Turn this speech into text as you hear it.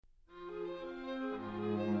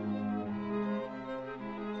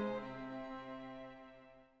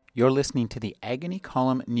You're listening to the Agony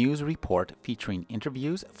Column News Report featuring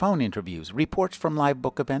interviews, phone interviews, reports from live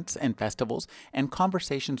book events and festivals, and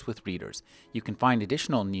conversations with readers. You can find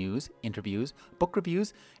additional news, interviews, book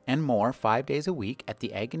reviews, and more 5 days a week at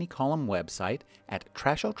the Agony Column website at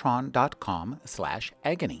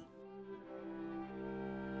trashotron.com/agony.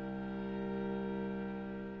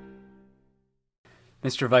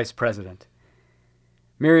 Mr. Vice President,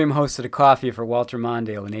 Miriam hosted a coffee for Walter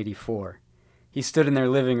Mondale in '84. He stood in their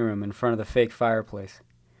living room in front of the fake fireplace.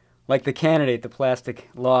 Like the candidate, the plastic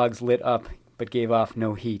logs lit up but gave off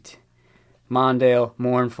no heat. Mondale,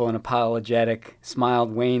 mournful and apologetic,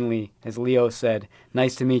 smiled wanly as Leo said,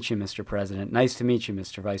 "Nice to meet you, Mr. President. Nice to meet you,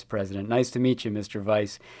 Mr. Vice President. Nice to meet you, Mr.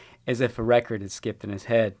 Vice," as if a record had skipped in his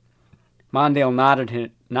head. Mondale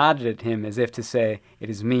nodded at him as if to say, "It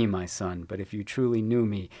is me, my son, but if you truly knew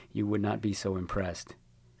me, you would not be so impressed."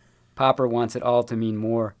 Popper wants it all to mean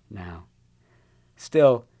more now.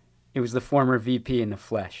 Still, it was the former VP in the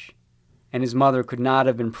flesh, and his mother could not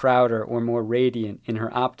have been prouder or more radiant in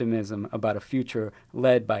her optimism about a future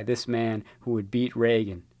led by this man who would beat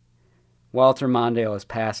Reagan. Walter Mondale is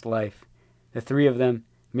past life. The three of them,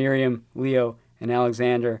 Miriam, Leo, and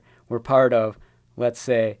Alexander, were part of, let's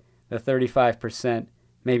say, the 35%,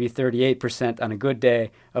 maybe 38% on a good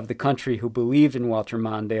day, of the country who believed in Walter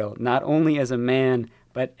Mondale not only as a man,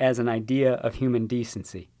 but as an idea of human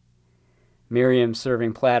decency. Miriam,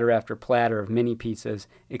 serving platter after platter of mini pizzas,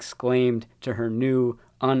 exclaimed to her new,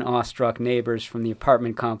 unawestruck neighbors from the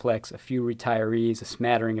apartment complex, a few retirees, a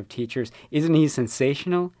smattering of teachers, "Isn't he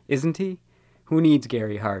sensational? Isn't he? Who needs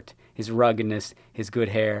Gary Hart, his ruggedness, his good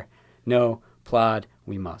hair? No, plod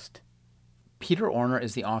we must." Peter Orner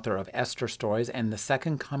is the author of Esther Stories and The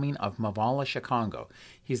Second Coming of Mavala Shikongo.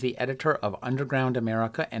 He's the editor of Underground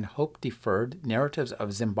America and Hope Deferred, Narratives of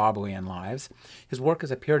Zimbabwean Lives. His work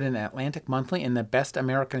has appeared in Atlantic Monthly in the Best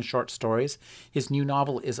American Short Stories. His new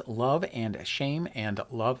novel is Love and Shame and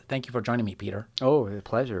Love. Thank you for joining me, Peter. Oh, a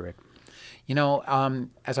pleasure, Rick. You know,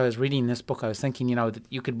 as I was reading this book, I was thinking, that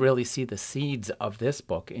you could really see the seeds of this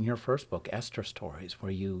book in your first book, Esther Stories,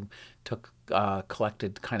 where you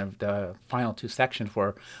collected kind of the final two sections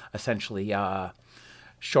were essentially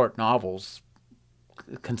short novels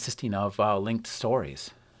consisting of linked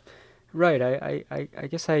stories. Right. I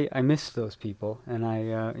guess I missed those people, and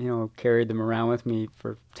I carried them around with me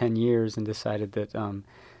for 10 years and decided that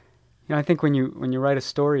I think when you write a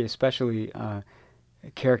story, especially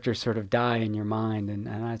characters sort of die in your mind, and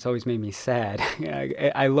it's always made me sad.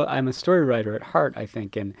 I'm a story writer at heart, I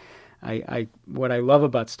think, and I what I love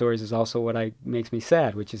about stories is also what makes me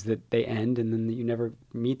sad, which is that they end and then you never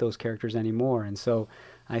meet those characters anymore. And so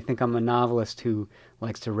I think I'm a novelist who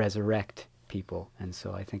likes to resurrect people, and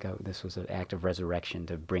so I think this was an act of resurrection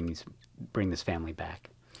to bring this family back.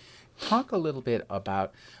 Talk a little bit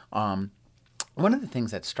about one of the things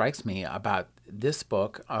that strikes me about this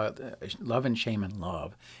book, Love and Shame and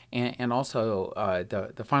Love, and also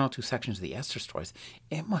the final two sections of the Esther Stories,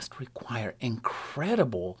 it must require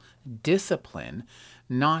incredible discipline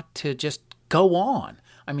not to just go on.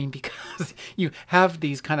 I mean, because you have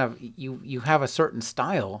these kind of, you have a certain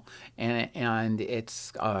style, and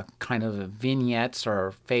it's kind of vignettes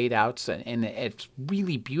or fade outs, and it's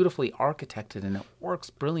really beautifully architected, and it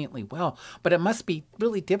works brilliantly well. But it must be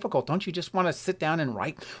really difficult. Don't you just want to sit down and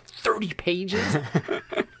write 30 pages?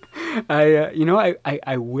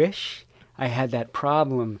 I wish I had that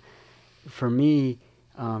problem. For me,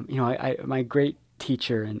 my great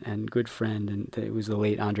teacher and good friend, and it was the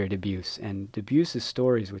late Andre Dubus. And Dubus's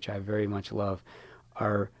stories, which I very much love,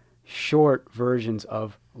 are short versions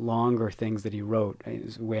of longer things that he wrote.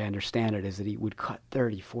 The way I understand it is that he would cut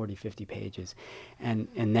 30, 40, 50 pages, and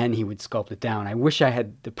then he would sculpt it down. I wish I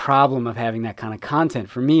had the problem of having that kind of content.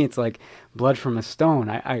 For me, it's like blood from a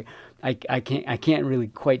stone. I can't really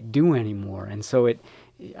quite do anymore, and so I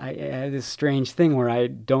have this strange thing where I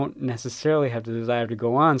don't necessarily have the desire to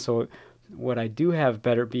go on. So what I do have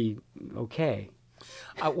better be okay.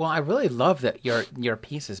 Well, I really love that your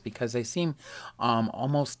pieces, because they seem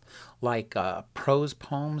almost like prose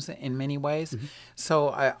poems in many ways. Mm-hmm.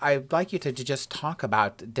 So I'd like you to just talk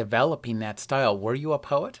about developing that style. Were you a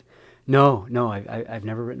poet? No, I've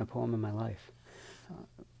never written a poem in my life.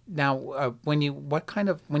 Now, when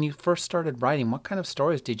you first started writing, what kind of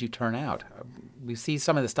stories did you turn out? We see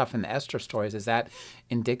some of the stuff in the Esther Stories. Is that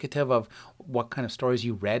indicative of what kind of stories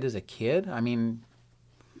you read as a kid? I mean,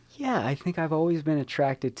 yeah, I think I've always been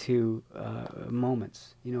attracted to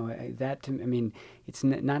moments. It's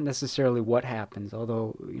not necessarily what happens,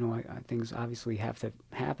 although things obviously have to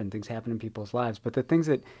happen. Things happen in people's lives, but the things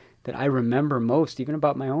that I remember most, even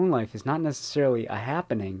about my own life, is not necessarily a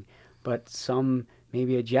happening, but some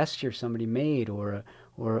maybe a gesture somebody made, or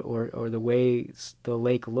the way the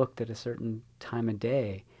lake looked at a certain time of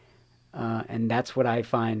day. And that's what I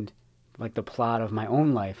find like the plot of my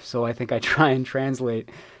own life. So I think I try and translate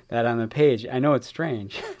that on the page. I know it's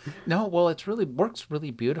strange. No, well, it's really works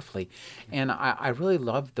really beautifully, and I really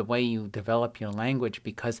love the way you develop your language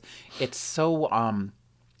because it's so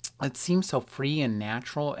it seems so free and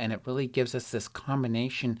natural, and it really gives us this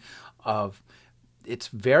combination of. It's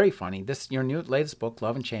very funny. Your new latest book,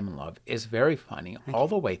 Love and Shame and Love, is very funny all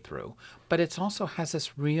the way through, but it also has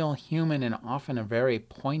this real human and often a very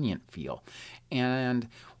poignant feel. And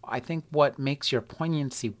I think what makes your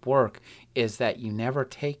poignancy work is that you never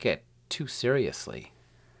take it too seriously.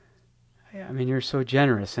 I mean, you're so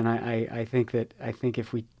generous, and I think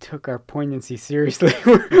if we took our poignancy seriously,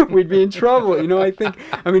 we'd be in trouble.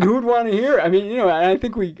 I mean, who would want to hear? I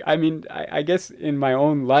mean, I guess in my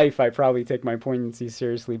own life, I probably take my poignancy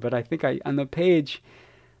seriously, but I think on the page,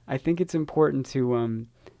 I think it's important to,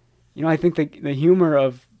 I think the humor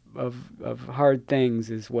of hard things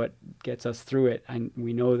is what gets us through it.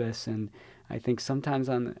 We know this, and I think sometimes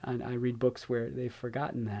I read books where they've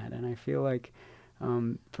forgotten that, and I feel like.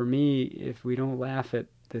 For me, if we don't laugh at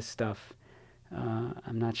this stuff,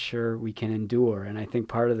 I'm not sure we can endure. And I think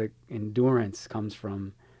part of the endurance comes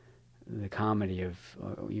from the comedy of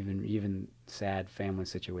even sad family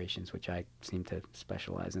situations, which I seem to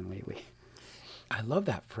specialize in lately. I love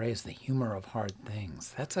that phrase, the humor of hard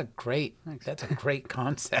things. That's a great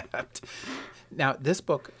concept. Now, this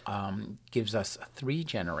book gives us 3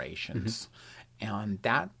 generations, and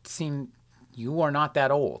that seemed. You are not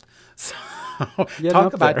that old. So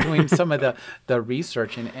talk about doing some of the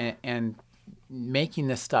research and making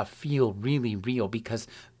this stuff feel really real, because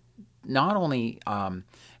not only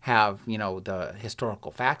have the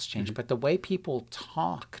historical facts changed, but the way people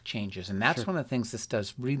talk changes. And that's one of the things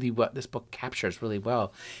this book captures really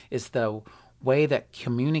well, is the way that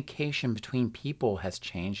communication between people has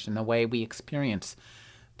changed, and the way we experience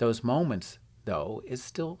those moments, though, is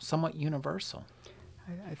still somewhat universal.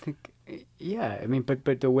 I think, yeah. I mean,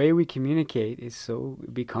 but the way we communicate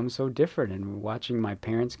becomes so different. And watching my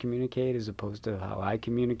parents communicate as opposed to how I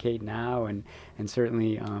communicate now, and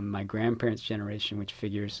certainly my grandparents' generation, which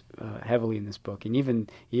figures heavily in this book, and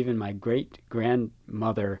even my great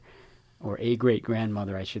grandmother, or a great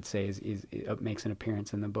grandmother, I should say, is makes an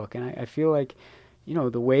appearance in the book. And I feel like,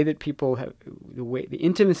 the way that people have, the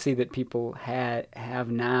intimacy that people have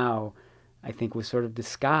now, I think was sort of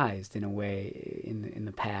disguised in a way in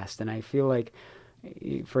the past. And I feel like,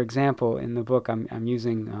 for example, in the book, I'm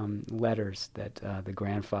using letters that the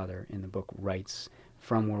grandfather in the book writes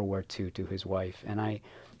from World War II to his wife, and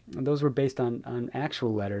those were based on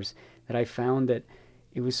actual letters that I found that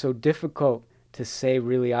it was so difficult to say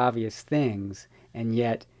really obvious things, and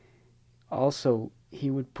yet also he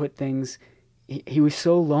would put things. He was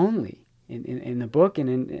so lonely. In the book and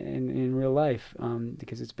in real life,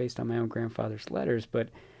 because it's based on my own grandfather's letters. But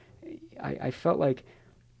I felt like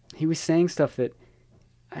he was saying stuff that,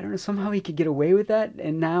 I don't know, somehow he could get away with that,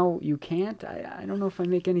 and now you can't. I don't know if I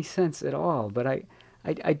make any sense at all, but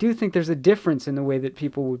I do think there's a difference in the way that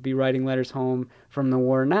people would be writing letters home from the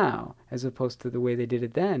war now, as opposed to the way they did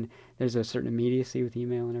it then. There's a certain immediacy with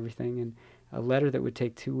email and everything, and a letter that would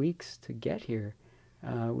take 2 weeks to get here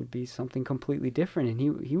would be something completely different.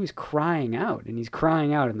 And he was crying out, and he's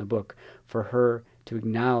crying out in the book for her to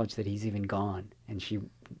acknowledge that he's even gone, and she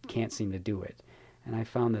can't seem to do it. And I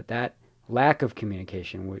found that lack of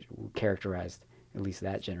communication would characterized at least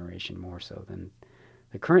that generation more so than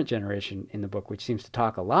the current generation in the book, which seems to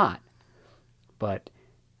talk a lot, but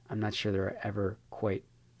I'm not sure they're ever quite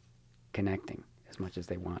connecting as much as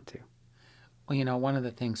they want to. Well, one of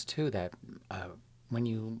the things too that when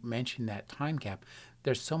you mention that time gap,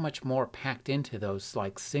 there's so much more packed into those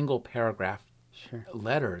like single paragraph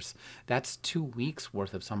letters. That's 2 weeks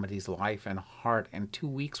worth of somebody's life and heart, and 2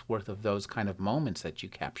 weeks worth of those kind of moments that you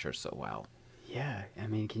capture so well. Yeah, I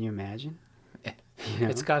mean, can you imagine?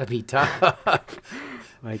 It's got to be tough.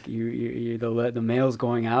 Like the mail's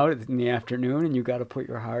going out in the afternoon, and you got to put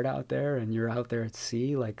your heart out there, and you're out there at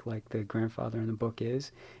sea, like the grandfather in the book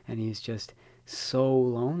is, and he's just so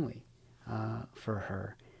lonely for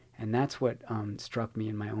her. And that's what struck me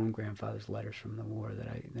in my own grandfather's letters from the war,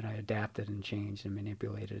 that I adapted and changed and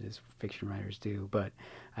manipulated as fiction writers do. But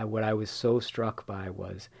what I was so struck by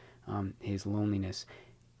was his loneliness.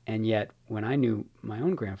 And yet, when I knew my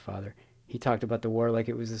own grandfather, he talked about the war like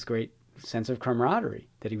it was this great sense of camaraderie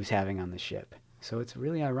that he was having on the ship. So it's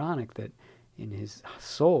really ironic that in his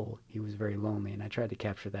soul, he was very lonely. And I tried to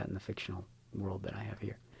capture that in the fictional world that I have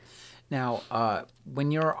here. Now,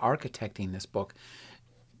 when you're architecting this book,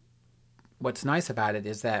 what's nice about it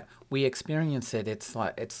is that we experience it. It's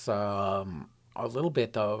a little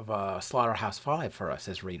bit of Slaughterhouse-Five for us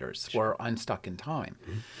as readers. We're unstuck in time,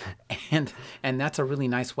 and that's a really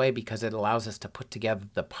nice way because it allows us to put together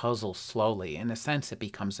the puzzle slowly. In a sense, it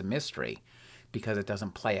becomes a mystery because it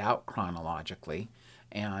doesn't play out chronologically.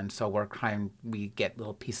 And so we get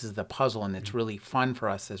little pieces of the puzzle, and it's really fun for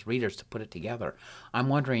us as readers to put it together. I'm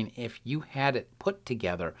wondering if you had it put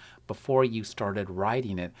together before you started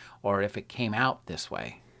writing it, or if it came out this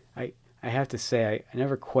way. I have to say, I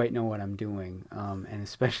never quite know what I'm doing, and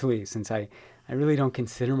especially since I really don't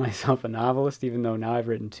consider myself a novelist, even though now I've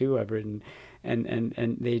written two. And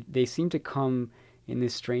they seem to come in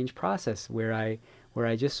this strange process where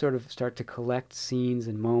I just sort of start to collect scenes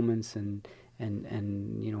and moments and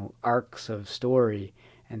arcs of story,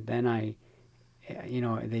 and then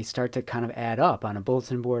they start to kind of add up on a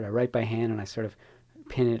bulletin board. I write by hand and I sort of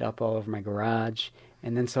pin it up all over my garage,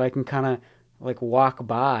 and then so I can kind of like walk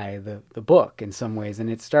by the book in some ways,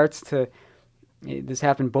 and it starts to. This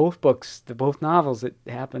happened both books, both novels that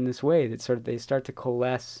happen this way. That they start to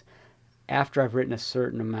coalesce after I've written a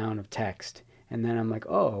certain amount of text, and then I'm like,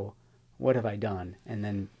 oh, what have I done? And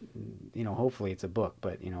then, hopefully it's a book,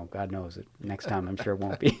 but, God knows it. Next time I'm sure it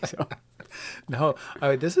won't be. So. No,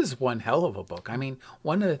 this is one hell of a book. I mean,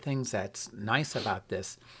 one of the things that's nice about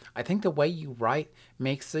this, I think the way you write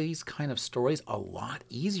makes these kind of stories a lot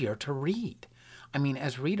easier to read. I mean,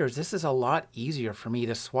 as readers, this is a lot easier for me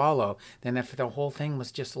to swallow than if the whole thing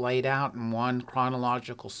was just laid out in one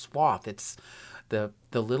chronological swath. It's the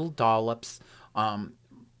little dollops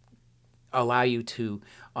allow you to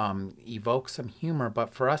evoke some humor,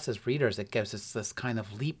 but for us as readers, it gives us this kind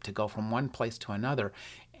of leap to go from one place to another,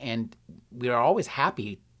 and we are always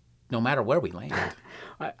happy no matter where we land.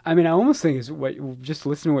 I mean, I almost think just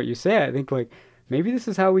listening to what you say, I think like maybe this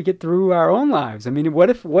is how we get through our own lives. I mean, what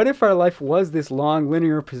if our life was this long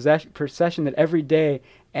linear procession that every day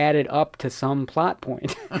added up to some plot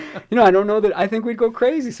point? I don't know that. I think we'd go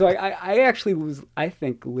crazy. So I actually was, I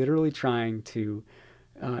think, literally trying to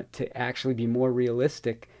actually be more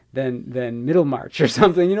realistic than Middlemarch or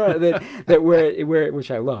something, that where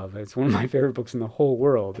which I love. It's one of my favorite books in the whole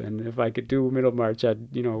world. And if I could do Middlemarch,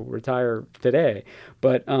 I'd retire today.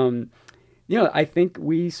 But I think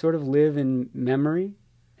we sort of live in memory,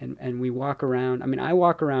 and we walk around. I mean, I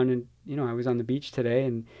walk around, and I was on the beach today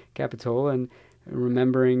in Capitola, and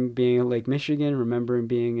remembering being at Lake Michigan, remembering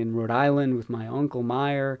being in Rhode Island with my Uncle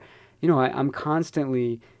Meyer. I'm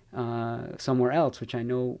constantly somewhere else, which I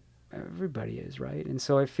know everybody is, right? And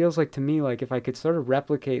so it feels like to me, like if I could sort of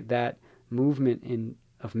replicate that movement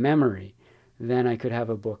of memory, then I could have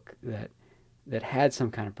a book that had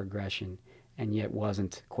some kind of progression and yet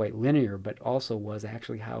wasn't quite linear, but also was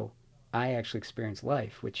actually how I actually experienced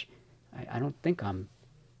life, which I don't think I'm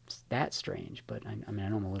that strange, but I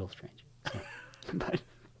know I'm a little strange. So, but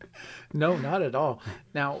No, not at all.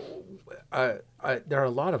 Now, there are a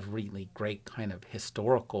lot of really great kind of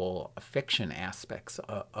historical fiction aspects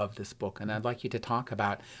of this book, and I'd like you to talk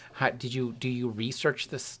about do you research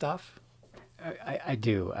this stuff? I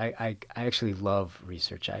do. I actually love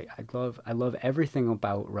research. I love everything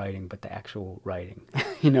about writing, but the actual writing.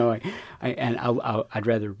 I'd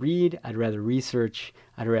rather read. I'd rather research.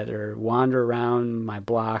 I'd rather wander around my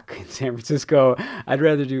block in San Francisco. I'd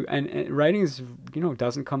rather do. And writing is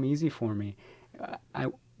doesn't come easy for me.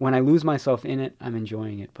 When I lose myself in it, I'm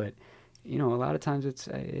enjoying it. But a lot of times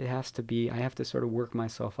it has to be. I have to sort of work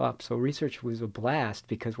myself up. So research was a blast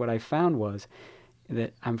because what I found was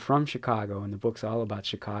that I'm from Chicago, and the book's all about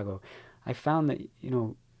Chicago. I found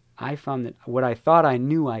that what I thought I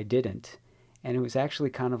knew I didn't, and it was actually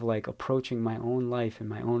kind of like approaching my own life and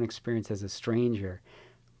my own experience as a stranger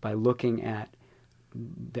by looking at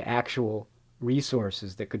the actual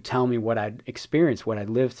resources that could tell me what I'd experienced, what I'd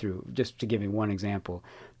lived through. Just to give you one example,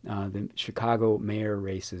 the Chicago mayor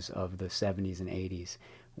races of the 70s and 80s.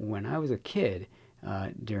 When I was a kid,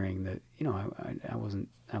 during the,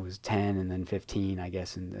 I was 10 and then 15, I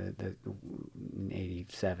guess, in the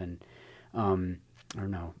 87. Or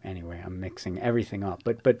no, anyway, I'm mixing everything up.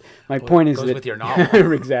 But my point is that with your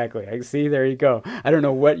novel. Exactly. I see. There you go. I don't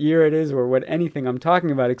know what year it is or what anything I'm talking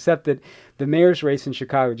about, except that the mayor's race in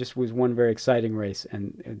Chicago just was one very exciting race,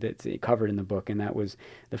 and that's covered in the book. And that was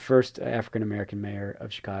the first African American mayor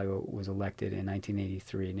of Chicago was elected in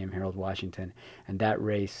 1983, named Harold Washington. And that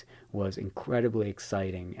race was incredibly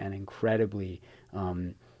exciting and incredibly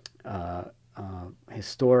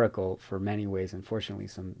historical for many ways, unfortunately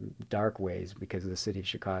some dark ways, because the city of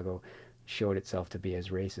Chicago showed itself to be as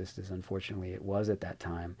racist as unfortunately it was at that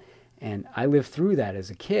time. And I lived through that as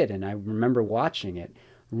a kid, and I remember watching it,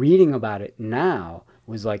 reading about it now,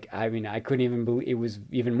 was like, I mean, I couldn't even believe it was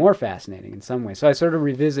even more fascinating in some ways. So I sort of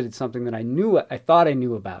revisited something that I thought I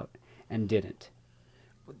knew about and didn't.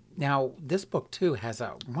 Now, this book, too, has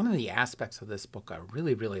one of the aspects of this book I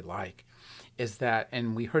really, really like is that,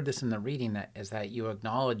 and we heard this in the reading, is that you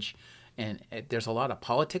acknowledge, and there's a lot of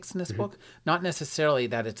politics in this book, not necessarily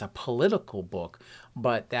that it's a political book,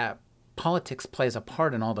 but that politics plays a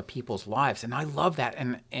part in all the people's lives. And I love that.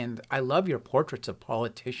 And I love your portraits of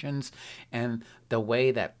politicians and the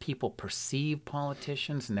way that people perceive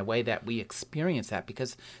politicians and the way that we experience that,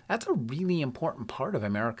 because that's a really important part of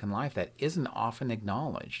American life that isn't often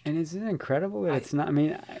acknowledged. And isn't it incredible that it's not? I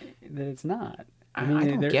mean, that it's not. I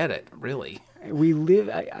don't get it, really. We live,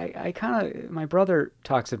 I kind of, my brother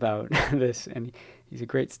talks about this, and he's a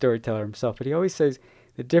great storyteller himself, but he always says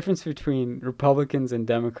the difference between Republicans and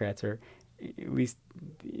Democrats, or at least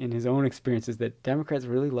in his own experiences, that Democrats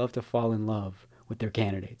really love to fall in love with their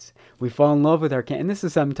candidates. We fall in love with our and this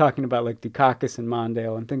is, I'm talking about like Dukakis and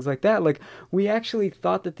Mondale and things like that. Like, we actually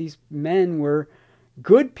thought that these men were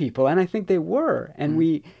good people, and I think they were, and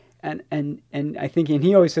we... And I think, and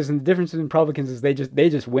he always says, and the difference between Republicans is they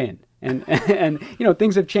just win, and you know,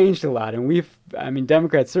 things have changed a lot, and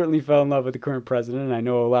Democrats certainly fell in love with the current president, and I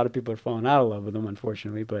know a lot of people are falling out of love with him,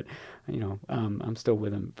 unfortunately, but you know, I'm still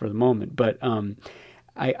with him for the moment. But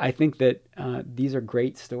I think that these are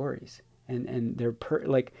great stories, and they're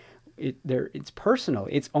it's personal.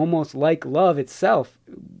 It's almost like love itself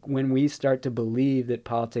when we start to believe that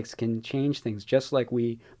politics can change things, just like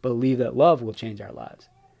we believe that love will change our lives.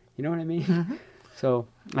 You know what I mean? Mm-hmm. So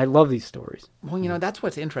I love these stories. Well, you know, that's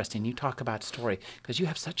what's interesting. You talk about story because you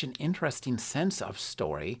have such an interesting sense of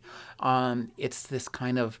story. It's this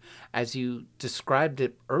kind of, as you described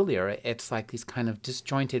it earlier, it's like these kind of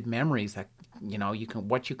disjointed memories that, you know, you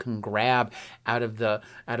can grab out of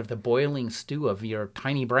the boiling stew of your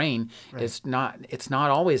tiny brain. Right. It's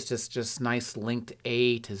not always just nice linked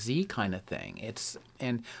A to Z kind of thing.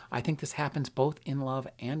 And I think this happens both in love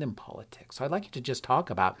and in politics. So I'd like you to just talk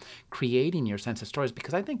about creating your sense of stories,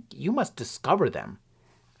 because I think you must discover them.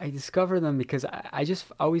 I discover them because I just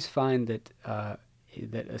always find that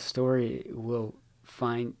that a story will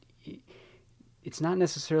find, it's not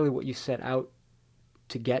necessarily what you set out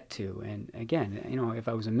to get to. And again, you know, if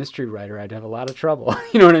I was a mystery writer, I'd have a lot of trouble.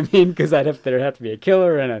 You know what I mean? Because there'd have to be a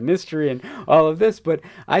killer and a mystery and all of this. But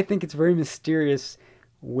I think it's very mysterious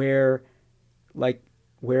where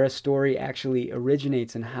a story actually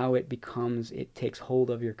originates and how it takes hold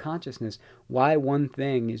of your consciousness. Why one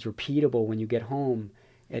thing is repeatable when you get home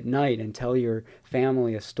at night and tell your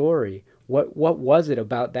family a story. What was it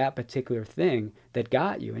about that particular thing that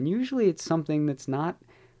got you? And usually it's something that's not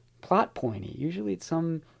plot pointy. Usually it's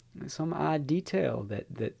some odd detail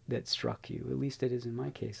that struck you. At least it is in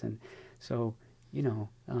my case. And so, you know,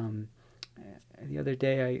 the other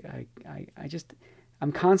day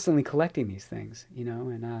I'm constantly collecting these things, you know,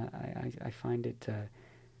 and I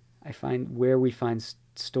find where we find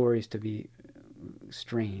stories to be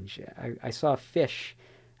strange. I saw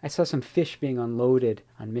some fish being unloaded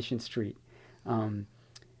on Mission Street in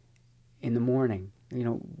the morning. You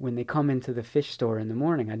know, when they come into the fish store in the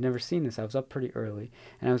morning, I'd never seen this. I was up pretty early,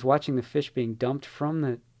 and I was watching the fish being dumped from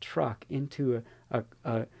the truck into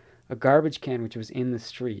a garbage can which was in the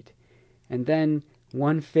street. And then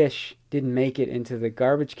one fish didn't make it into the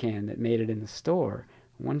garbage can that made it in the store.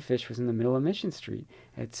 One fish was in the middle of Mission Street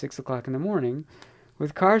at 6 o'clock in the morning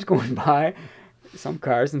with cars going by, some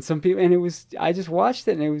cars and some people, and I just watched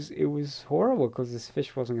it, and it was horrible because this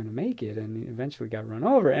fish wasn't going to make it, and he eventually got run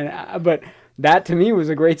over. But that to me was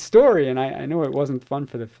a great story, and I know it wasn't fun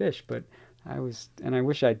for the fish, but I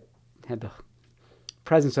wish I had the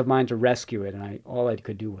presence of mind to rescue it, and all I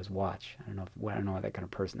could do was watch. I don't know what that kind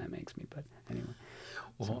of person that makes me, but anyway.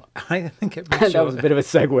 Well, I think it makes that was a bit of a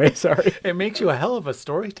segue. Sorry. It makes you a hell of a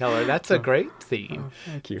storyteller. That's a great theme. Oh,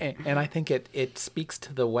 thank you. And I think it speaks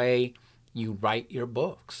to the way you write your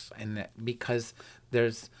books, and because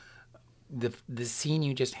there's the scene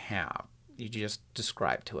you just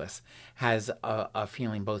described to us has a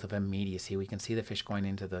feeling both of immediacy. We can see the fish going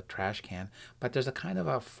into the trash can, but there's a kind of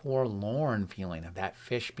a forlorn feeling of that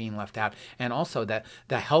fish being left out, and also that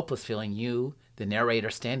the helpless feeling, you, the narrator,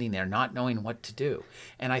 standing there not knowing what to do.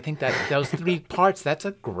 And I think that those three parts, that's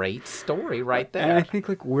a great story right there. And I think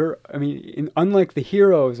unlike the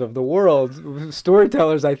heroes of the world,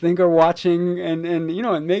 storytellers I think are watching, and you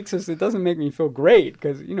know, it doesn't make me feel great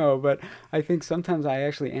because, you know, but I think sometimes I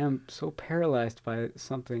actually am so paralyzed by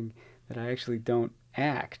something that I actually don't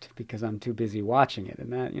act because I'm too busy watching it.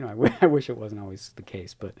 And that, you know, I wish it wasn't always the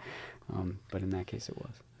case, but in that case it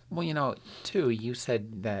was. Well, you know, too, you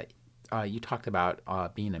said that you talked about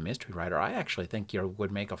being a mystery writer. I actually think you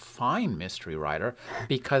would make a fine mystery writer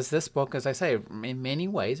because this book, as I say, in many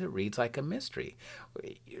ways, it reads like a mystery.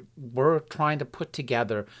 We're trying to put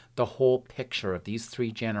together the whole picture of these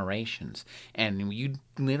three generations, and you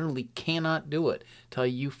literally cannot do it till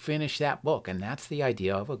you finish that book, and that's the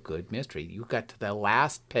idea of a good mystery. You got to the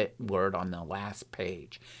last word on the last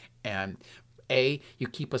page, and you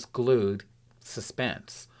keep us glued,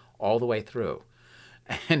 suspense, all the way through.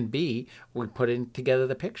 And B, we put together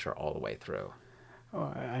the picture all the way through.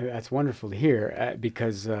 Oh, that's wonderful to hear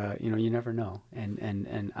because you never know,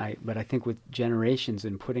 but I think with generations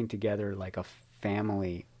and putting together like a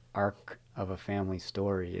family arc of a family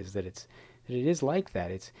story is that it is like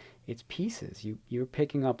that. It's pieces. You're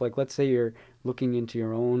picking up, like, let's say you're looking into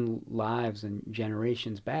your own lives and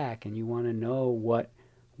generations back, and you want to know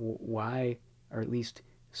why, or at least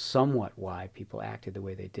somewhat why people acted the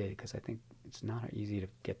way they did, because I think it's not easy to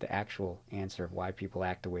get the actual answer of why people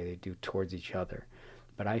act the way they do towards each other.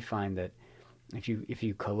 But I find that if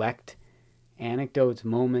you collect anecdotes,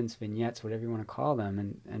 moments, vignettes, whatever you want to call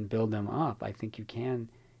them, and build them up, I think you can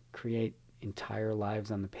create entire lives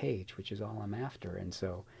on the page, which is all I'm after. And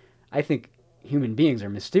so I think human beings are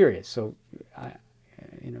mysterious. So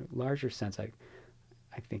in a larger sense, I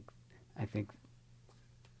think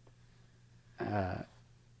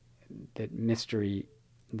that mystery,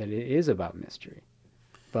 that it is about mystery,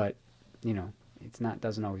 but it's not,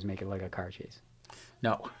 doesn't always make it like a car chase.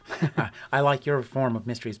 No, I like your form of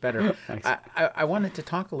mysteries better. I wanted to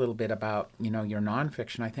talk a little bit about your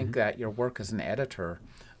nonfiction. I think that your work as an editor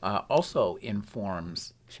also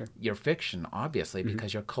informs your fiction, obviously,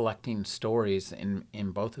 because you're collecting stories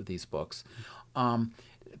in both of these books.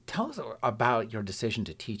 Tell us about your decision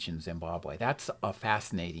to teach in Zimbabwe. That's a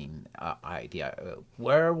fascinating idea.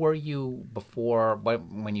 Where were you before,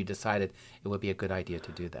 when you decided it would be a good idea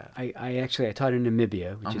to do that? I taught in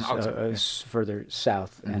Namibia, which is further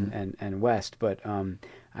south and west. But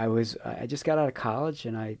I just got out of college,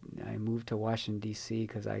 and I moved to Washington, D.C.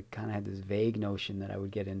 because I kind of had this vague notion that I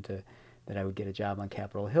would get a job on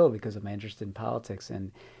Capitol Hill because of my interest in politics.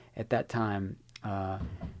 And at that time,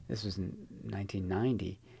 this was in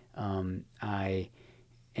 1990, I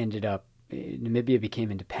ended up, Namibia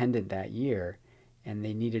became independent that year, and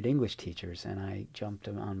they needed English teachers, and I jumped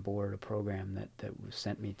on board a program that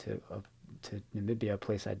sent me to Namibia, a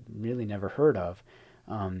place I'd really never heard of,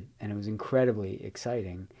 and it was incredibly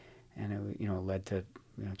exciting, and it led to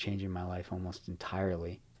changing my life almost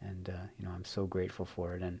entirely, and I'm so grateful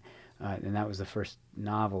for it. And that was the first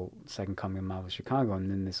novel, Second Coming of Marvelous Chicago. And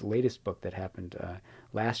then this latest book that happened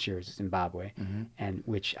last year is Zimbabwe, and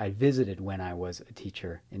which I visited when I was a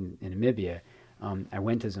teacher in Namibia. I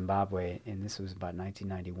went to Zimbabwe, and this was about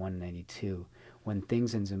 1991, 92, when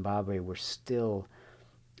things in Zimbabwe were still,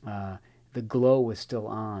 the glow was still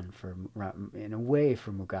on, in a way,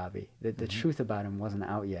 for Mugabe. The truth about him wasn't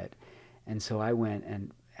out yet. And so I went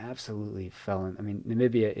and absolutely fell in. I mean,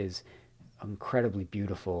 Namibia is incredibly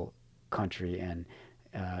beautiful country, and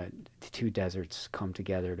two deserts come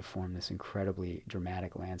together to form this incredibly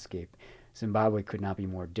dramatic landscape. Zimbabwe could not be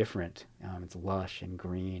more different. It's lush and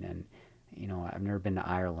green, and I've never been to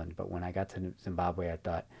Ireland, but when I got to Zimbabwe, I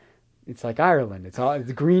thought it's like Ireland.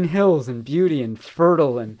 It's green hills and beauty and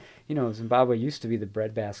fertile, and Zimbabwe used to be the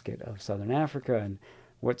breadbasket of Southern Africa, and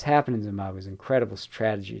what's happened in Zimbabwe is incredible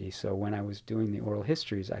tragedy. So when I was doing the oral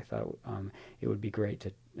histories, I thought it would be great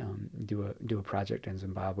to do a project in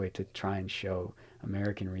Zimbabwe to try and show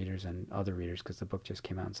American readers and other readers, because the book just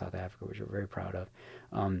came out in South Africa, which we're very proud of,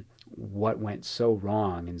 what went so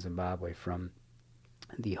wrong in Zimbabwe, from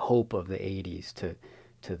the hope of the 80s to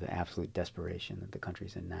the absolute desperation that the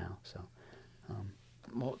country's in now. So,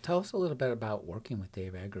 well, tell us a little bit about working with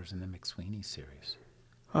Dave Eggers in the McSweeney series.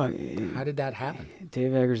 How did that happen?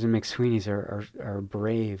 Dave Eggers and McSweeney's are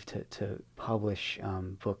brave to publish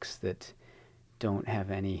books that don't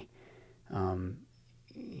have any,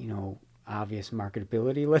 obvious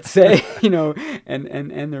marketability, let's say,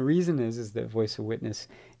 and the reason is that Voice of Witness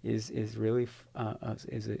is really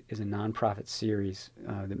is a nonprofit series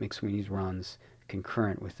that McSweeney's runs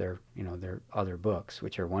concurrent with their other books,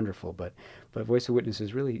 which are wonderful, but Voice of Witness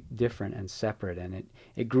is really different and separate, and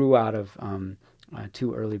it grew out of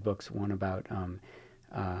two early books, one about an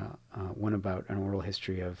oral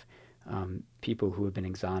history of people who have been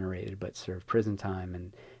exonerated but served prison time,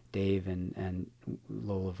 and Dave and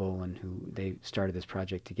Lola Volan, who they started this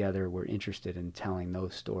project together, were interested in telling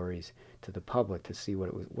those stories to the public to see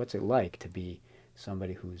what's it like to be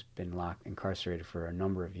somebody who's been incarcerated for a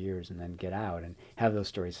number of years and then get out, and have those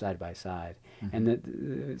stories side by side. And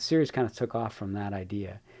the series kind of took off from that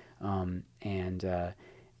idea, and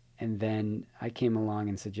And then I came along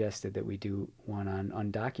and suggested that we do one on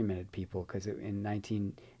undocumented people, because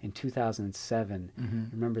in 2007,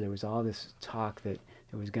 remember there was all this talk that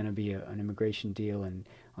there was going to be an immigration deal, and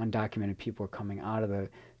undocumented people were coming out of the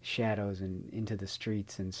shadows and into the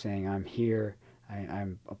streets and saying, "I'm here,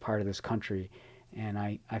 I'm a part of this country." And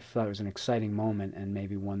I thought it was an exciting moment, and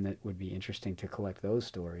maybe one that would be interesting to collect those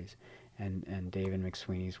stories. And Dave and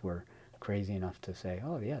McSweeney's were crazy enough to say,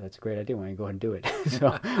 "Oh yeah, that's a great idea. Why don't you go ahead and do it?"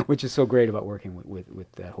 So, which is so great about working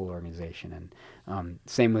with that whole organization. And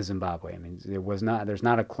same with Zimbabwe. I mean, there's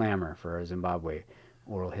not a clamor for a Zimbabwe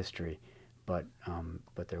oral history, but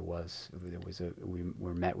we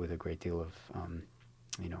were met with a great deal of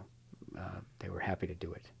they were happy to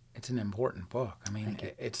do it. It's an important book. I mean,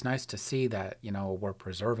 it's nice to see that, we're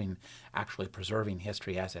actually preserving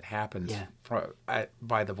history as it happens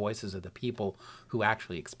by the voices of the people who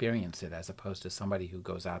actually experience it, as opposed to somebody who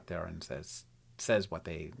goes out there and says what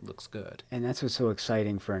looks good. And that's what's so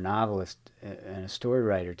exciting for a novelist and a story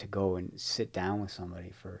writer, to go and sit down with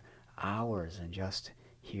somebody for hours and just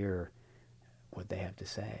hear what they have to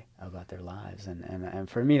say about their lives. And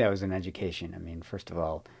for me, that was an education. I mean, first of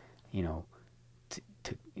all,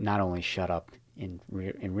 to not only shut up in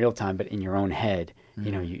real time, but in your own head.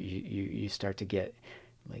 You start to get,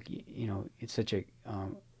 like, it's such a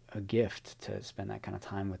gift to spend that kind of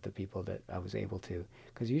time with the people that I was able to,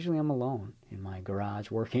 because usually I'm alone in my garage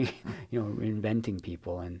working, inventing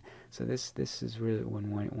people. And so this is really one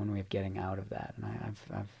way of getting out of that, and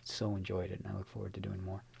I've so enjoyed it, and I look forward to doing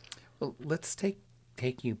more. Well, let's take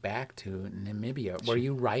you back to Namibia. Were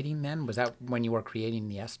you writing then? Was that when you were creating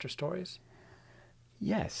the Esther stories?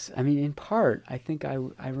 Yes. I mean, in part, I think I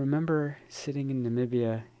remember sitting in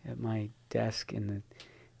Namibia at my desk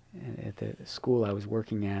at the school I was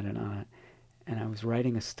working at, and I was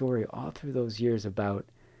writing a story all through those years about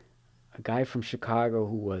a guy from Chicago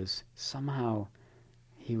who was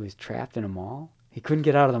he was trapped in a mall. He couldn't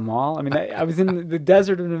get out of the mall. I mean, I was in the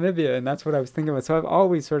desert of Namibia, and that's what I was thinking about. So I've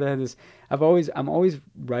always sort of had this. I'm always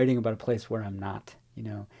writing about a place where I'm not,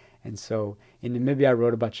 And so in Namibia, I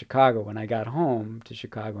wrote about Chicago. When I got home to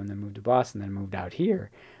Chicago and then moved to Boston, then moved out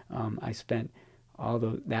here, I spent all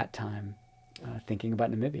that time thinking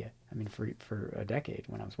about Namibia. I mean, for a decade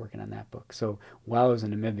when I was working on that book. So while I was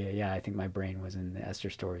in Namibia, I think my brain was in the Esther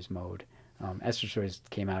Stories mode. Esther Stories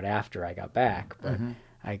came out after I got back, but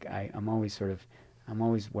I'm always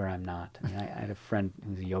where I'm not. I mean, I had a friend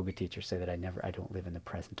who's a yoga teacher say that I don't live in the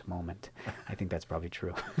present moment. I think that's probably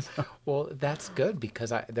true. So. Well, that's good,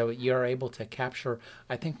 because you're able to capture.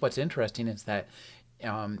 I think what's interesting is that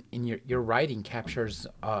in your writing captures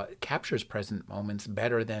present moments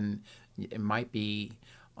better than it might be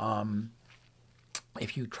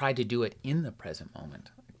if you try to do it in the present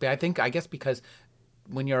moment. But I guess because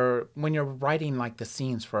when you're writing like the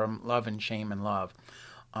scenes for Love and Shame and Love,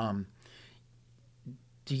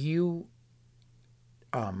 do you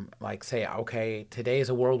like say, okay, today is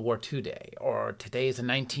a World War II day, or today is a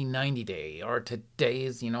 1990 day, or today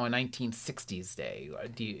is a 1960s day?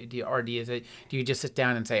 Do you just sit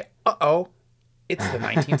down and say, uh-oh, it's the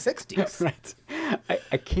 1960s? Right.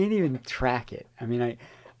 I can't even track it. I mean,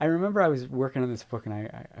 I remember I was working on this book, and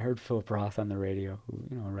I heard Philip Roth on the radio,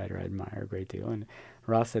 who, a writer I admire a great deal, and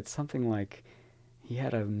Roth said something like, he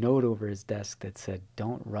had a note over his desk that said,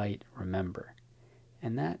 "Don't write, remember."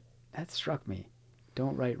 And that struck me.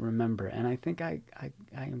 Don't write, remember. And I think I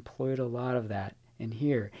employed a lot of that in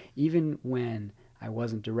here, even when I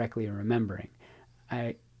wasn't directly remembering.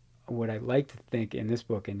 What I like to think in this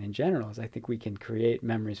book and in general is I think we can create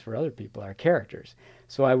memories for other people, our characters.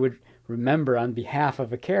 So I would remember on behalf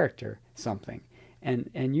of a character something.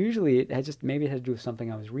 And usually it had maybe it had to do with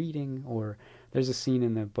something I was reading, or there's a scene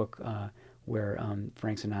in the book where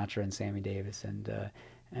Frank Sinatra and Sammy Davis and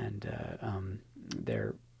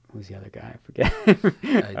they're, who's the other guy? I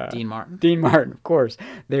forget. Dean Martin. Dean Martin, of course.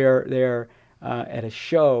 They're at a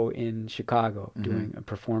show in Chicago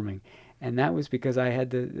performing, and that was because I had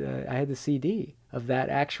the CD of that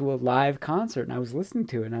actual live concert, and I was listening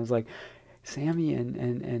to it, and I was like, Sammy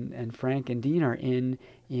and Frank and Dean are in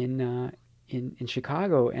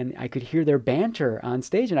Chicago, and I could hear their banter on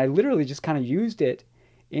stage, and I literally just kind of used it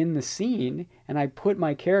in the scene, and I put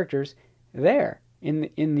my characters there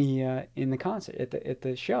in the concert at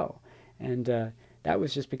the show, and that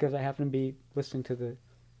was just because I happened to be listening to the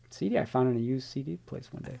CD. I found it in a used CD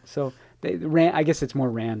place one day. So I guess it's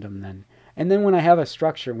more random then. And then when I have a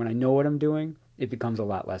structure, when I know what I'm doing, it becomes a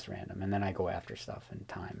lot less random, and then I go after stuff in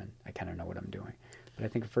time, and I kind of know what I'm doing. But I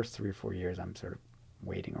think the first 3 or 4 years, I'm sort of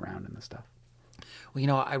waiting around in the stuff.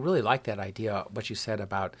 Well, I really like that idea, what you said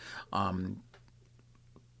about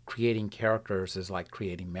creating characters is like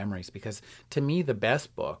creating memories, because to me the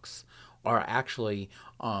best books are actually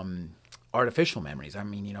artificial memories. I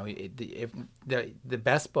mean, if the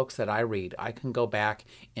best books that I read, I can go back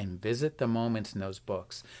and visit the moments in those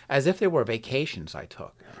books as if they were vacations I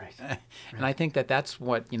took. Right. And I think that that's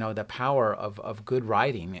what, the power of good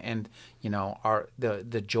writing, and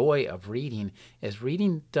the joy of reading is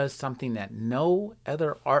reading does something that no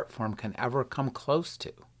other art form can ever come close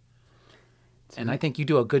to. And I think you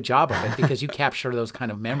do a good job of it because you capture those kind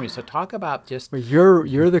of memories. So talk about just... Well,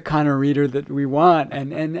 you're the kind of reader that we want,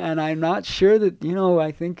 and I'm not sure that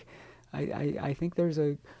I think there's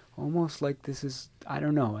a almost like this is, I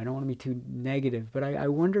don't know, I don't want to be too negative, but I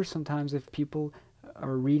wonder sometimes if people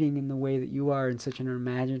are reading in the way that you are, in such an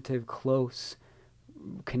imaginative, close,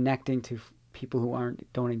 connecting to people who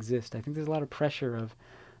don't exist. I think there's a lot of pressure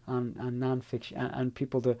on nonfiction, on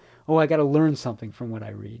people to, I got to learn something from what I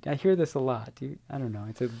read. I hear this a lot. I don't know.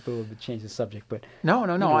 It's a little bit change the subject, but no.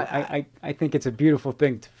 I think it's a beautiful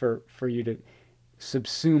thing for you to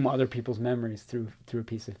subsume other people's memories through a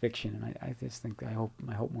piece of fiction, and I just think I hope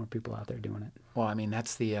more people out there doing it. Well, I mean,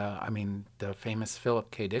 that's the famous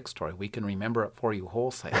Philip K. Dick story. We can remember it for you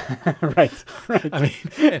wholesale. Right. I mean,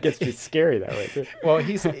 it gets a bit scary that way too. Well,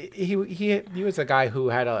 he was a guy who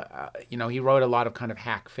had he wrote a lot of kind of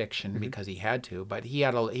hack fiction because he had to, but he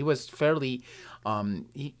was fairly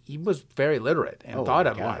he was very literate and thought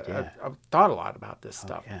a lot about this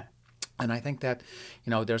stuff. Yeah. And I think that,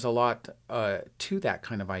 there's a lot to that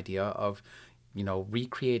kind of idea of,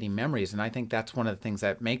 recreating memories. And I think that's one of the things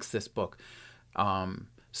that makes this book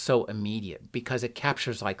so immediate, because it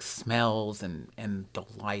captures like smells and the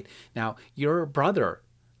light. Now, your brother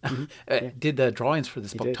did the drawings for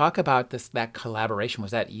this book. Did. Talk about that collaboration.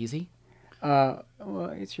 Was that easy?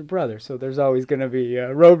 Well, it's your brother, so there's always going to be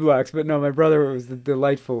roadblocks. But no, my brother, it was a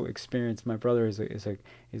delightful experience. My brother is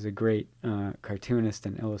a great cartoonist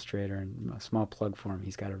and illustrator, and a small plug for him.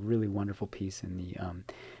 He's got a really wonderful piece in the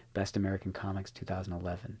Best American Comics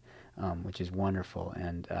 2011, which is wonderful.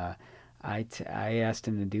 And I asked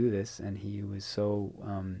him to do this, and he was so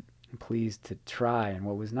pleased to try. And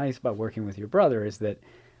what was nice about working with your brother is that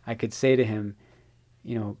I could say to him,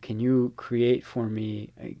 can you create for me?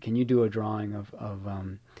 Can you do a drawing of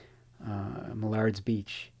Millard's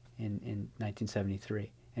Beach in 1973?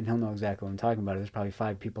 And he'll know exactly what I'm talking about. There's probably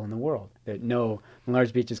 5 people in the world that know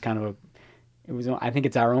Millard's Beach is kind of I think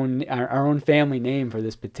it's our own family name for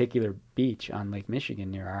this particular beach on Lake Michigan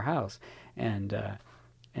near our house, and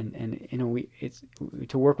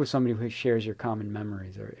to work with somebody who shares your common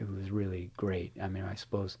memories, it was really great. I mean, I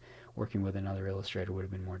suppose working with another illustrator would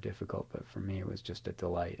have been more difficult, but for me it was just a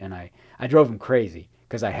delight. And I drove him crazy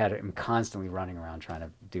because I had him constantly running around trying to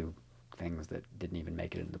do things that didn't even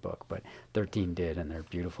make it in the book, but 13 did, and they're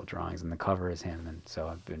beautiful drawings, and the cover is him, and so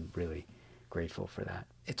I've been really grateful for that.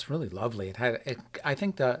 It's really lovely. I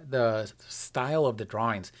think the style of the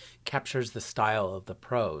drawings captures the style of the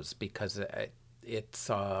prose, because it's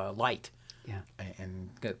light. Yeah. And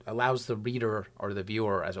it allows the reader or the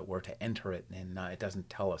viewer, as it were, to enter it, and it doesn't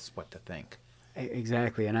tell us what to think.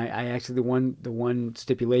 Exactly. And I actually, the one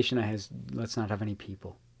stipulation I has, let's not have any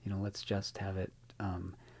people. Let's just have it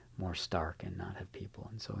more stark and not have people.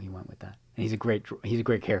 And so he went with that. And he's a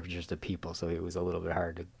great character just of people, so it was a little bit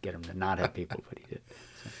hard to get him to not have people, but he did.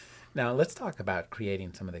 So. Now let's talk about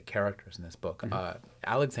creating some of the characters in this book. Mm-hmm.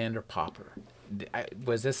 Alexander Popper.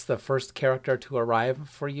 Was this the first character to arrive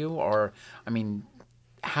for you, or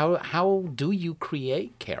how do you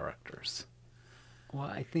create characters? Well,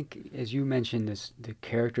 I think, as you mentioned, the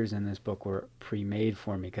characters in this book were pre-made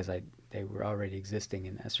for me because they were already existing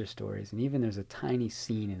in Esther Stories, and even there's a tiny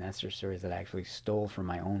scene in Esther Stories that I actually stole from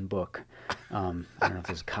my own book. I don't know if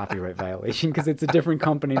there's a copyright violation because it's a different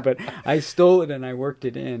company, but I stole it and I worked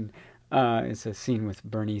it in. It's a scene with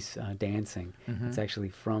Bernice dancing. Mm-hmm. It's actually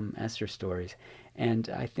from Esther Stories. And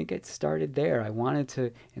I think it started there. I wanted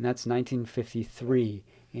to, and that's 1953,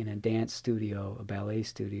 in a dance studio, a ballet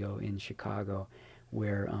studio in Chicago,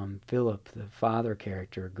 where Philip, the father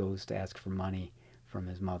character, goes to ask for money from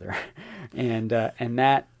his mother. and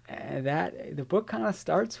that the book kind of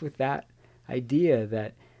starts with that idea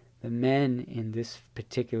that the men in this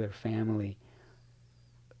particular family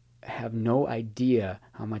have no idea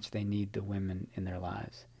how much they need the women in their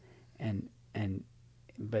lives,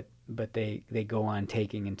 but they go on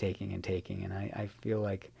taking and taking and taking. And I feel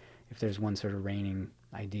like if there's one sort of reigning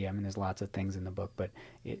idea, I mean, there's lots of things in the book, but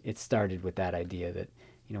it started with that idea that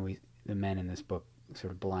the men in this book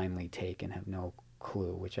sort of blindly take and have no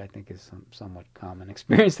clue, which I think is some somewhat common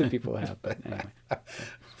experience that people have. But anyway.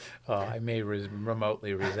 I may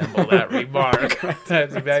remotely resemble that remark.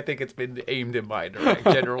 I think it's been aimed in my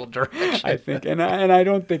general direction. I think, and I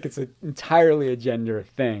don't think it's entirely a gender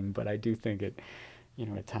thing, but I do think it,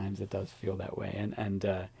 at times it does feel that way.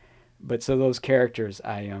 But so those characters,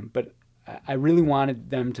 but I really wanted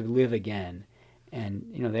them to live again, and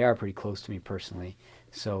they are pretty close to me personally,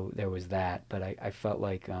 so there was that. But I felt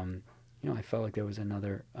like, I felt like there was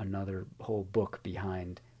another whole book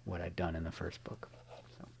behind what I'd done in the first book.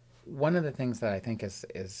 One of the things that I think is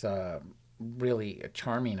really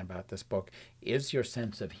charming about this book is your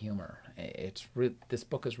sense of humor. This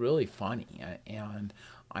book is really funny, and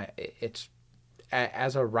it's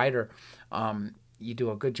as a writer, you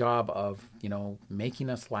do a good job of making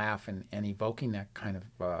us laugh and evoking that kind of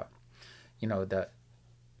the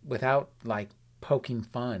without like poking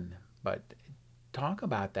fun. But talk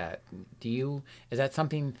about that. Is that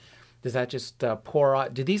something? Does that just pour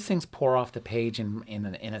off? Do these things pour off the page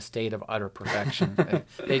in a state of utter perfection?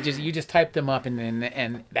 You just type them up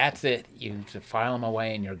and that's it. You just file them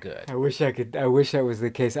away and you're good. I wish that was the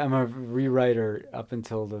case. I'm a rewriter up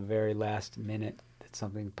until the very last minute that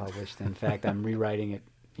something published. In fact, I'm rewriting it.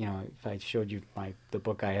 If I showed you the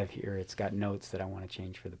book I have here, it's got notes that I want to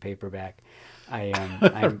change for the paperback.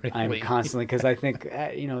 I'm constantly, because I think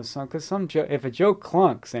if a joke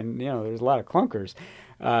clunks, and there's a lot of clunkers.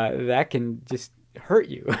 That can just hurt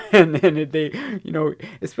you, and they,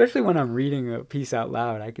 especially when I'm reading a piece out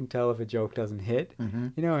loud, I can tell if a joke doesn't hit,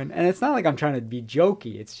 and it's not like I'm trying to be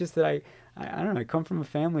jokey. It's just that I don't know. I come from a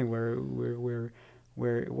family where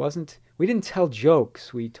it wasn't. We didn't tell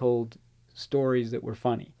jokes. We told stories that were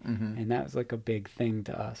funny, and that was like a big thing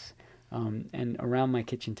to us. And around my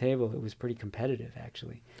kitchen table, it was pretty competitive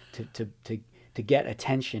actually to get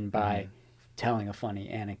attention by telling a funny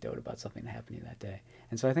anecdote about something that happened to you that day.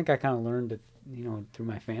 And so I think I kind of learned it, through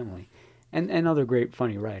my family and other great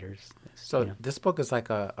funny writers. So this book is like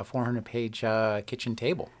a 400-page kitchen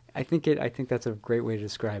table. I think that's a great way to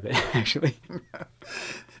describe it, actually.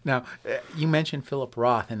 Now, you mentioned Philip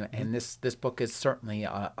Roth, and this book is certainly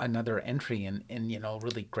another entry in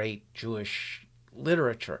really great Jewish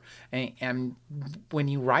literature. And when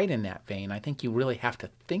you write in that vein, I think you really have to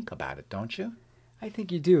think about it, don't you? I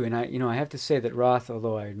think you do, and I have to say that Roth,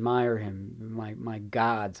 although I admire him, my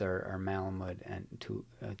gods are Malamud and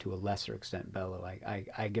to a lesser extent Bellow.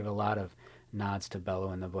 I give a lot of nods to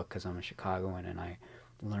Bellow in the book because I'm a Chicagoan, and I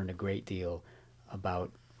learned a great deal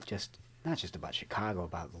about not just about Chicago,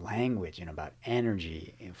 about language and about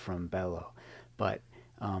energy from Bellow, but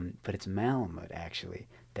it's Malamud actually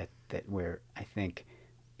that where I think.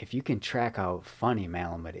 If you can track how funny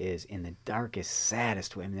Malamud is in the darkest,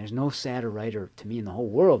 saddest way, I mean, there's no sadder writer to me in the whole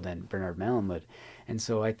world than Bernard Malamud. And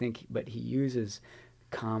so I think, but he uses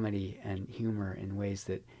comedy and humor in ways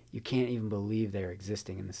that you can't even believe they're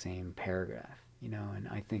existing in the same paragraph, and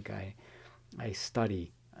I think I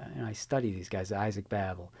study these guys, Isaac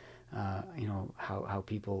Babel, how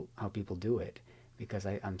people do it, because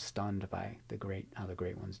I'm stunned by how the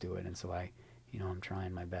great ones do it. And so I'm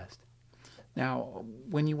trying my best. Now,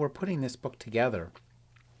 when you were putting this book together,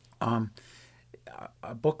 a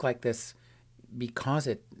book like this, because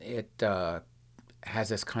it has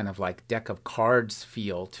this kind of like deck of cards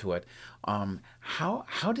feel to it,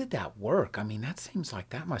 how did that work? I mean, that seems like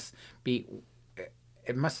that must be.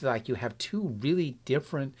 It must be like you have two really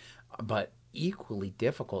different but equally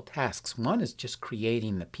difficult tasks. One is just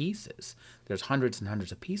creating the pieces. There's hundreds and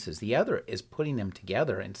hundreds of pieces. The other is putting them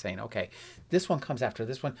together and saying, okay, this one comes after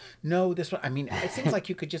this one. No, this one. I mean, it seems like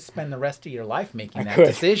you could just spend the rest of your life making that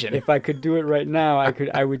decision. If I could do it right now,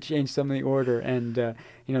 I would change some of the order. And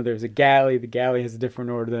there's a galley. The galley has a different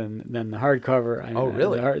order than the hardcover. Oh,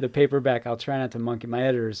 really? The paperback. I'll try not to monkey. My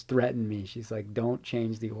editors threatened me. She's like, don't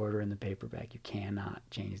change the order in the paperback. You cannot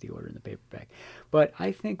change the order in the paperback. But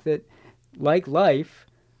I think that, like life,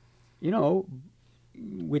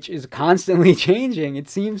 which is constantly changing, it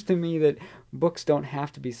seems to me that books don't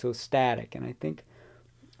have to be so static. And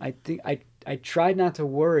I tried not to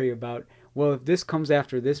worry about, well, if this comes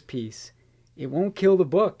after this piece, it won't kill the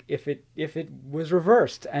book if it was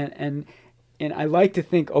reversed. And I like to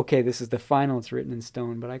think, okay, this is the final, it's written in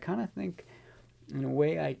stone. But I kind of think, in a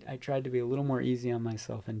way, I tried to be a little more easy on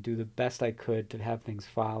myself and do the best I could to have things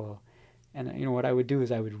follow. And what I would do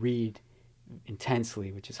is I would read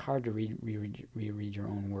intensely, which is hard to reread your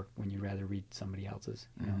own work when you rather read somebody else's,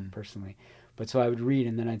 personally. But so I would read,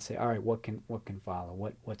 and then I'd say, all right, what can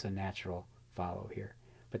follow? What's a natural follow here?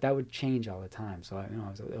 But that would change all the time. So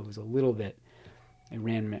it was a little bit. I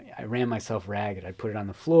ran myself ragged. I'd put it on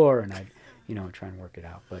the floor, and I'd try and work it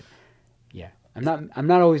out. But yeah, I'm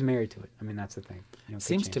not always married to it. I mean, that's the thing. You know, it could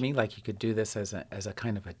Seems to change. me like you could do this as a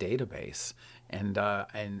kind of a database and or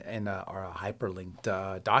a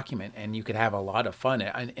hyperlinked document, and you could have a lot of fun.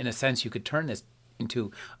 In a sense, you could turn this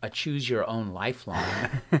into a choose your own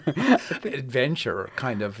lifeline adventure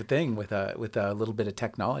kind of thing with a little bit of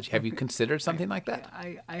technology. Have you considered something like that?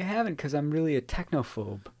 I haven't, because I'm really a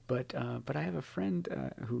technophobe, but I have a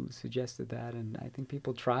friend who suggested that, and I think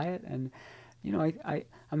people try it, and you know, I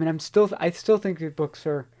mean, I still think that books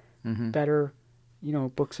are better. You know,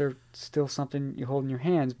 books are still something you hold in your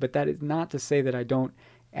hands, but that is not to say that I don't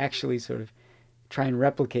actually sort of try and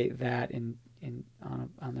replicate that on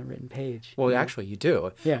the written page. Well, you know? actually, you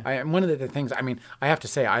do. Yeah. And one of the things, I mean, I have to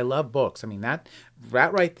say, I love books. I mean, that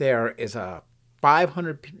right there is a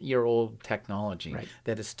 500-year-old technology Right.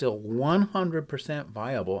 that is still 100%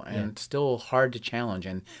 viable and still hard to challenge.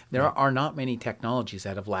 And there are not many technologies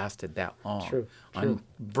that have lasted that long. True.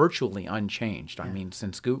 Virtually unchanged. I mean,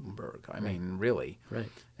 since Gutenberg. I mean, really. Right.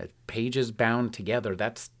 Pages bound together,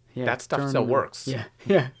 that stuff turn still them- works.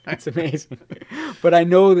 Yeah, it's amazing. But I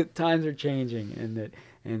know that times are changing, and that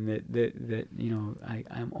you know,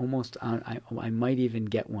 I'm almost on. I might even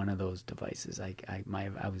get one of those devices. I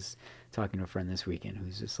was talking to a friend this weekend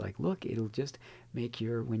who's just like, look, it'll just make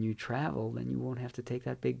when you travel, then you won't have to take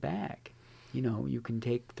that big bag. You know, you can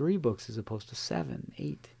take 3 books as opposed to 7,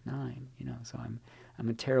 8, 9. You know, so I'm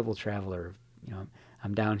a terrible traveler. You know,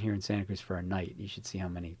 I'm down here in Santa Cruz for a night. You should see how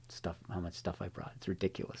much stuff I brought. It's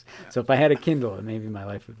ridiculous. So if I had a Kindle, maybe my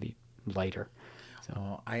life would be lighter.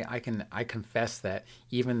 So I confess that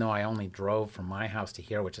even though I only drove from my house to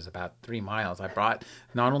here, which is about 3 miles, I brought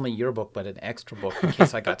not only your book but an extra book in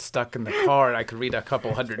case I got stuck in the car and I could read a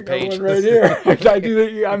couple hundred pages. One right here. I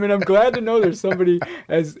do. I mean, I'm glad to know there's somebody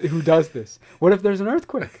who does this. What if there's an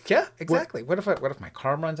earthquake? Yeah, exactly. What if my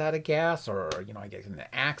car runs out of gas, or I get in an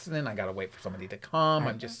accident? I got to wait for somebody to come.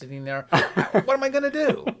 I'm just sitting there. What am I gonna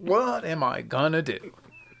do? What am I gonna do?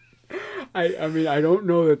 I mean, I don't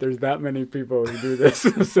know that there's that many people who do this,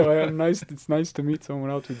 so it's nice to meet someone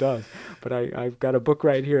else who does. But I've got a book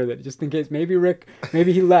right here that, just in case, maybe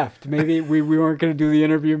he left, maybe we weren't going to do the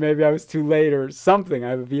interview, maybe I was too late or something.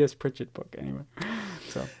 I have a V.S. Pritchett book anyway.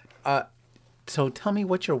 So tell me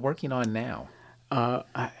what you're working on now.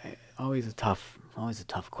 Always a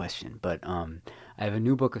tough question, but I have a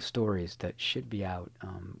new book of stories that should be out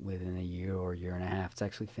within a year or year and a half. It's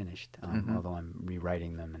actually finished, although I'm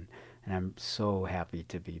rewriting them, and I'm so happy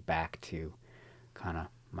to be back to kind of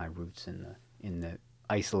my roots in the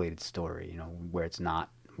isolated story, you know, where it's not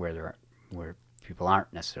where people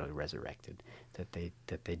aren't necessarily resurrected, that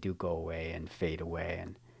they do go away and fade away,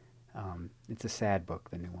 and it's a sad book,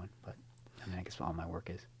 the new one, but I mean, I guess all my work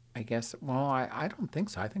is. I guess. Well, I don't think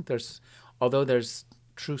so. I think although there's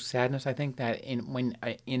true sadness, I think that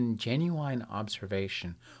in genuine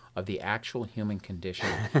observation of the actual human condition,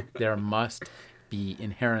 there must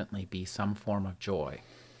inherently be some form of joy.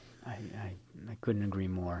 I couldn't agree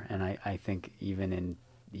more, and I think even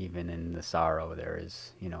in the sorrow there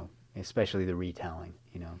is, you know, especially the retelling.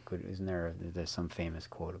 You know, isn't there's some famous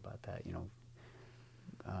quote about that? You know.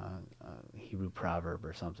 Hebrew proverb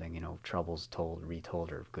or something, you know, troubles told,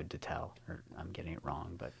 retold are good to tell, or I'm getting it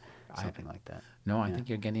wrong, but something like that. No, I think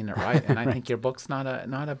you're getting it right, and I think your book's not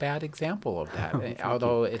a bad example of that.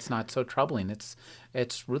 Although it's not so troubling,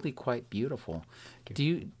 it's really quite beautiful.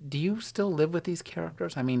 Do you still live with these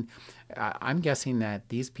characters? I mean, I'm guessing that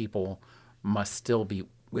these people must still be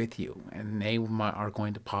with you, and they are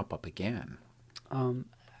going to pop up again.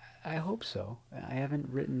 I hope so. I haven't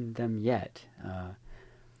written them yet.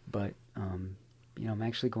 But you know, I'm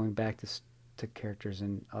actually going back to characters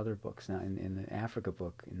in other books now. In the Africa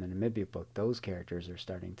book, in the Namibia book, those characters are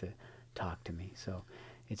starting to talk to me. So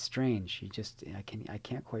it's strange. I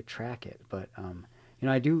can't quite track it. But you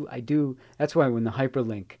know, I do. That's why when the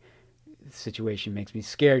hyperlink situation makes me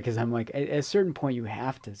scared, because I'm like, at a certain point, you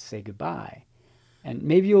have to say goodbye, and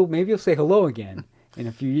maybe you'll say hello again in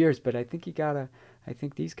a few years. But I think I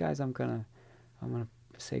think these guys, I'm gonna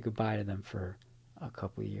say goodbye to them for a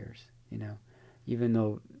couple of years, you know, even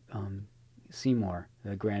though Seymour,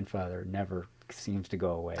 the grandfather, never seems to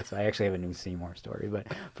go away. So I actually have a new Seymour story, but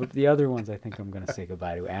the other ones, I think I'm going to say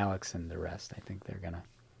goodbye to. Alex and the rest, I think they're going to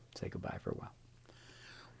say goodbye for a while.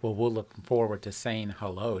 Well, we'll look forward to saying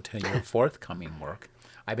hello to your forthcoming work.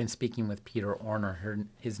 I've been speaking with Peter Orner.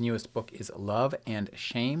 His newest book is Love and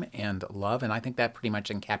Shame and Love, and I think that pretty much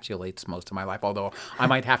encapsulates most of my life, although I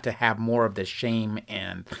might have to have more of the shame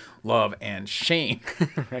and love and shame.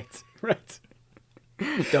 Right.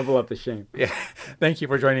 Double up the shame. Yeah. Thank you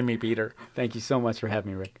for joining me, Peter. Thank you so much for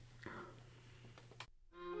having me, Rick.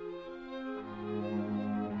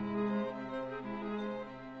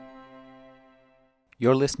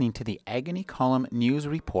 You're listening to the Agony Column News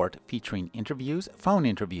Report featuring interviews, phone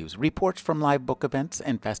interviews, reports from live book events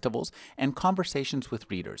and festivals, and conversations with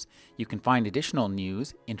readers. You can find additional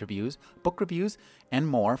news, interviews, book reviews, and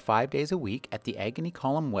more 5 days a week at the Agony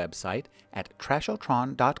Column website at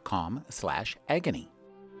trashotron.com/agony.